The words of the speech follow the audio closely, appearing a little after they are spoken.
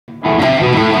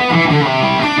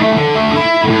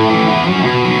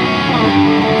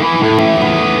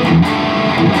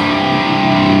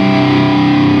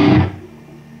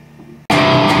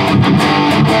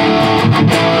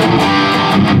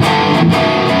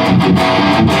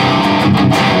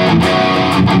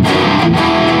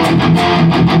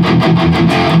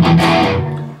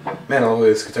Man, I love the way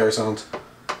this guitar sounds.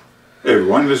 Hey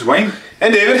everyone, this is Wayne.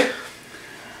 And David.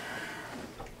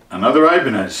 Another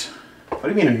Ibanez. What do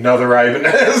you mean another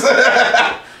Ibanez?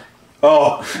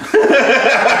 Oh.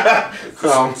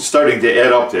 Starting to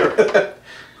add up there.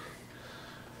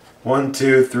 1,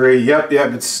 2, 3. Yep,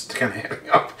 it's kind of adding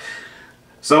up.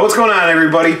 So what's going on,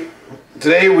 everybody?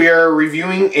 Today we are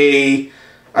reviewing a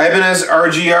Ibanez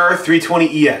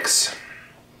RGR320EX.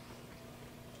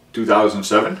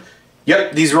 2007?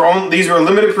 Yep, these were a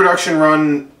limited production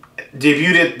run,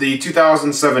 debuted at the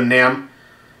 2007 NAMM,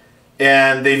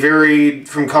 and they varied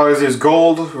from colors. There's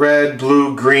gold, red,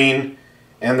 blue, green,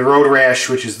 and the Road Rash,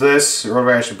 which is this. The Road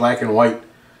Rash is black and white,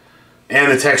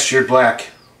 and the textured black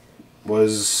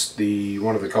was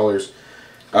one of the colors.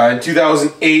 In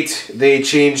 2008, they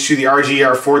changed to the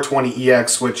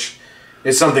RGR320EX, which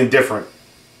is something different.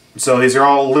 So these are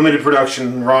all limited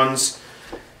production runs,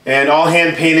 and all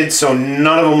hand painted, so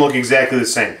none of them look exactly the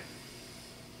same.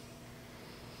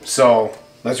 So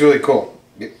that's really cool.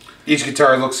 Each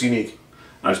guitar looks unique.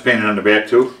 I was painted on the back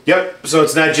too? Yep, so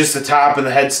it's not just the top and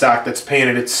the headstock that's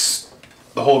painted, it's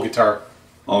the whole guitar.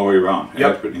 All the way around. Yep. Yeah,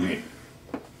 that's pretty neat.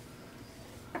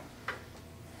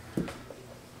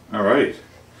 Alright.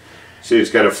 See, it's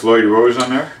got a Floyd Rose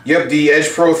on there? Yep, the Edge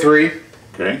Pro 3.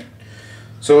 Okay.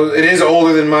 So it is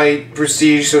older than my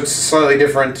Prestige, so it's a slightly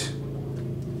different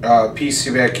piece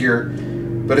back here,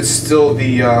 but it's still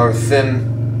the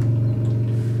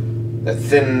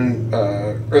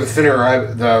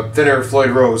thinner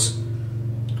Floyd Rose.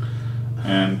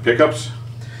 And pickups?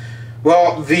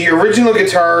 Well, the original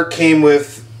guitar came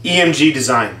with EMG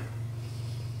design.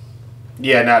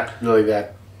 Yeah, not really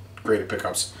that great at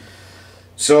pickups.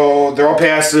 So they're all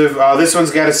passive. This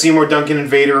one's got a Seymour Duncan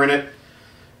Invader in it.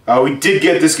 We did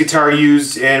get this guitar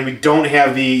used, and we don't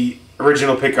have the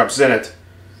original pickups in it.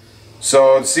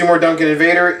 So the Seymour Duncan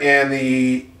Invader and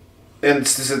the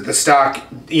stock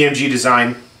EMG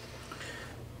design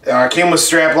came with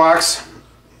strap locks.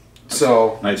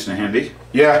 So nice and handy.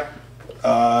 Yeah.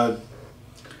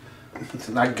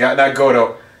 Not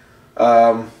Goto.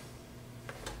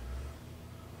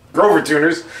 Grover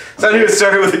tuners. So I knew it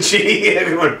started with a G.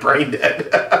 Everyone brain dead.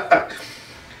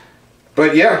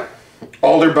 But yeah,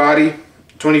 alder body,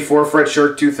 24 fret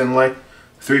short tooth inlay,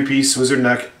 3-piece wizard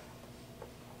neck.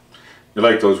 You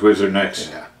like those wizard necks?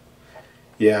 Yeah.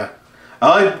 Yeah.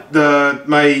 I like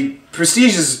my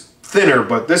Prestige is thinner,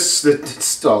 but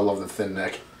still I love the thin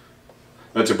neck.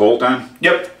 That's a bolt on?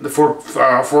 Yep, the four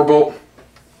bolt.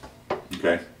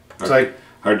 Okay. It's like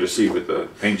hard to see with the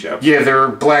paint job. Yeah, they're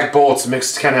black bolts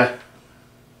mixed kind of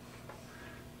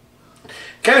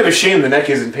a shame the neck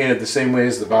isn't painted the same way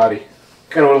as the body.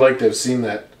 Kind of would have liked to have seen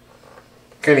that.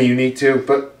 Kind of unique too,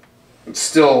 but it's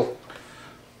still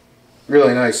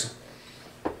really nice.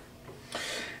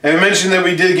 And I mentioned that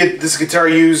we did get this guitar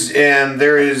used, and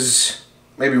there is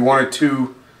maybe 1 or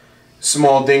 2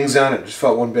 small dings on it. Just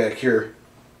felt one back here.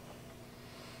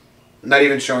 Not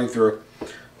even showing through.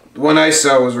 The one I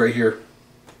saw was right here.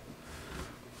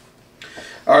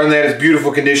 Other than that, it's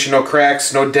beautiful condition. No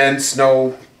cracks, no dents,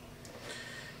 no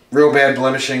real bad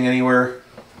blemishing anywhere.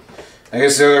 I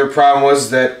guess the other problem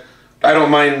was that I don't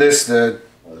mind this. The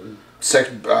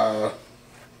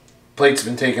plate's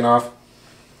been taken off.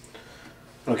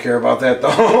 I don't care about that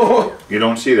though. You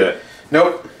don't see that?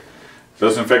 Nope.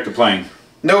 Doesn't affect the playing?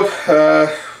 Nope.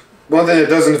 One thing that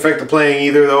doesn't affect the playing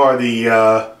either though are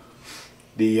the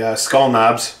skull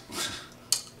knobs.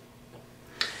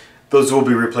 Those will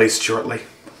be replaced shortly.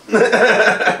 How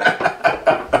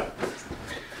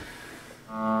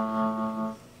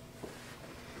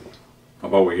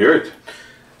about we hear it?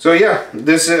 So yeah,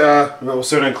 this we'll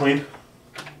start on clean.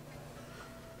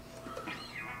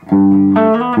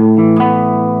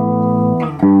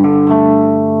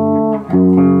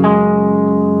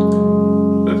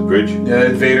 That's the bridge? Yeah,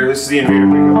 Invader. This is the Invader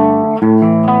pickup.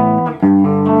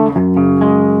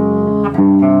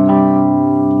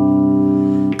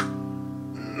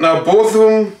 Now both of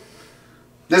them,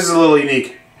 this is a little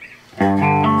unique.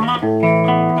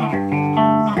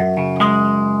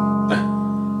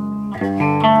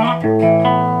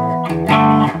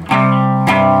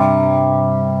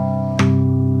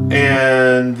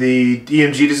 And the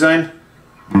EMG design.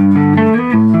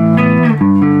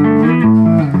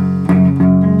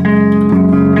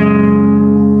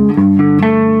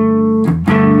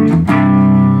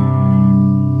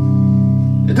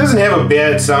 It doesn't have a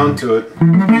bad sound to it.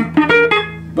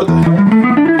 What the hell?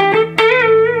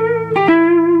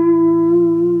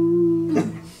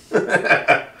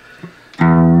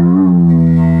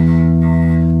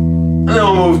 And then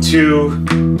we'll move to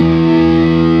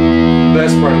the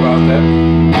best part about that.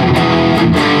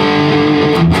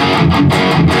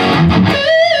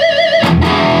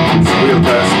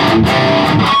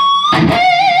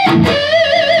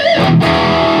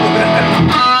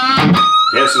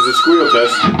 serial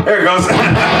test. There it goes.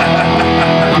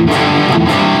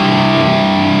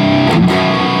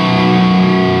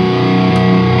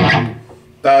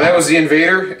 That was the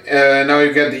Invader. Now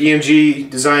we've got the EMG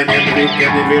design and the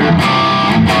Invader.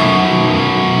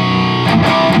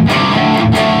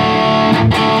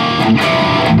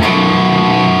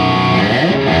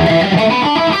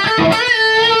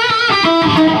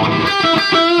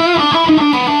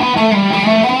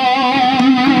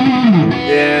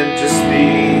 And just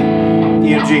the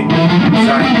EMG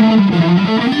design.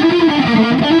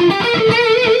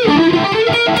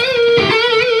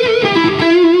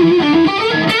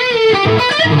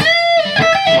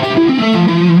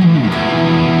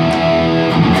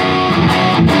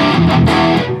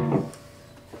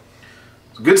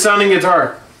 Good sounding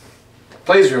guitar.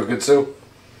 Plays real good too.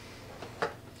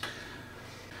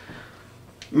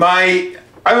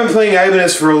 I've been playing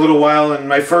Ibanez for a little while, and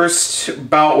my first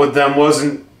bout with them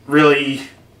wasn't really,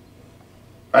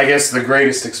 I guess, the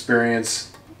greatest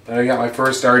experience. I got my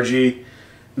first RG,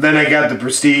 then I got the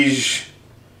Prestige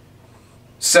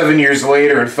 7 years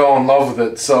later and fell in love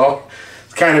with it. So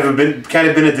it's kind of been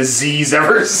a disease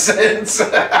ever since.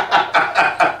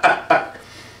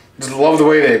 Just love the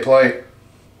way they play.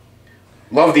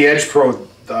 Love the Edge Pro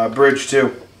bridge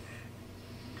too.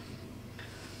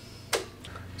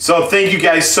 So thank you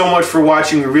guys so much for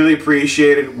watching. We really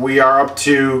appreciate it. We are up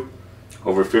to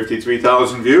over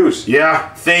 53,000 views.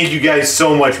 Yeah, thank you guys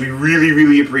so much. We really,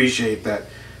 really appreciate that.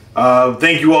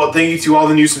 Thank you all. Thank you to all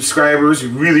the new subscribers. We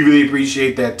really, really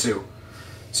appreciate that too.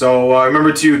 So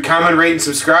remember to comment, rate, and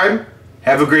subscribe.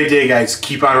 Have a great day, guys.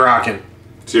 Keep on rocking.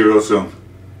 See you real soon.